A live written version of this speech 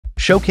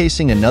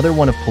showcasing another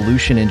one of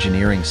pollution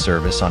engineering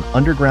service on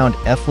underground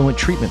effluent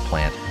treatment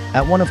plant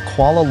at one of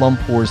Kuala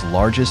Lumpur's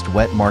largest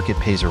wet market,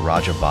 Pasar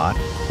Raja Bot,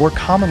 or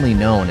commonly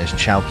known as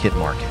Chow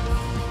Market.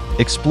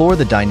 Explore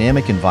the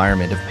dynamic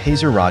environment of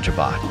Pasar Raja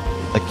Bot,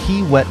 a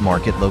key wet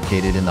market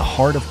located in the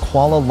heart of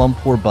Kuala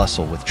Lumpur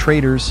bustle with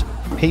traders,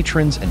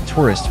 patrons, and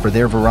tourists for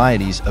their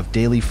varieties of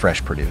daily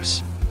fresh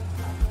produce.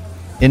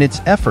 In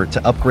its effort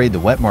to upgrade the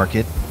wet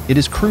market, it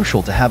is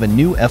crucial to have a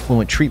new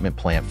effluent treatment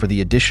plant for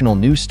the additional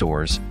new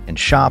stores and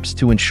shops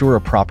to ensure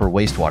a proper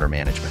wastewater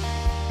management.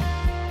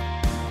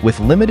 With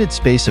limited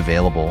space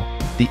available,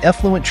 the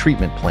effluent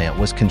treatment plant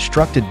was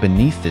constructed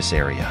beneath this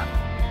area.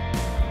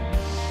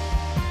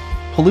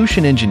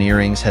 Pollution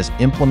Engineering has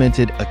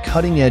implemented a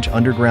cutting-edge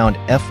underground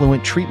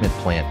effluent treatment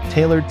plant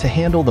tailored to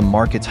handle the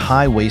market's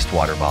high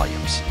wastewater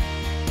volumes.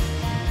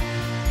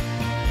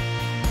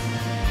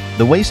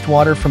 The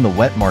wastewater from the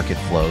wet market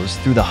flows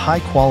through the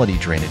high-quality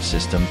drainage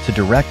system to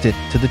direct it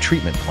to the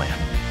treatment plant.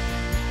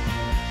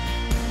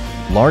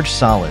 Large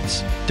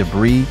solids,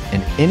 debris,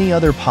 and any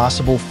other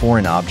possible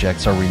foreign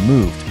objects are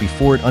removed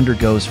before it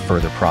undergoes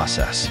further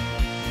process.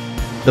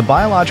 The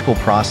biological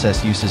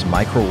process uses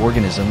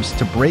microorganisms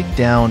to break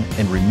down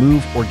and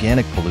remove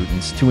organic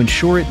pollutants to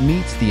ensure it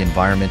meets the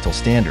environmental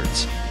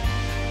standards.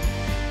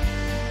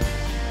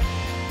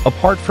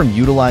 Apart from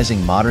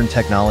utilizing modern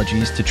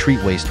technologies to treat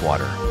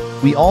wastewater,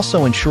 we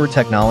also ensure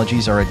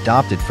technologies are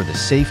adopted for the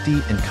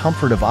safety and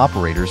comfort of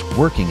operators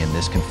working in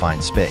this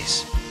confined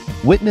space.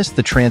 Witness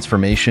the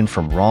transformation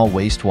from raw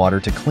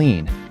wastewater to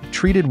clean,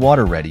 treated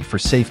water ready for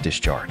safe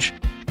discharge.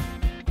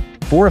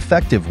 For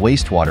effective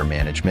wastewater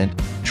management,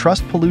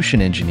 trust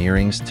Pollution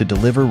Engineering to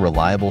deliver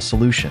reliable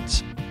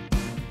solutions.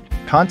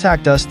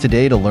 Contact us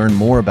today to learn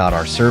more about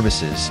our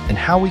services and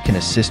how we can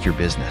assist your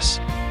business.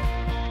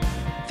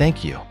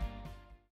 Thank you.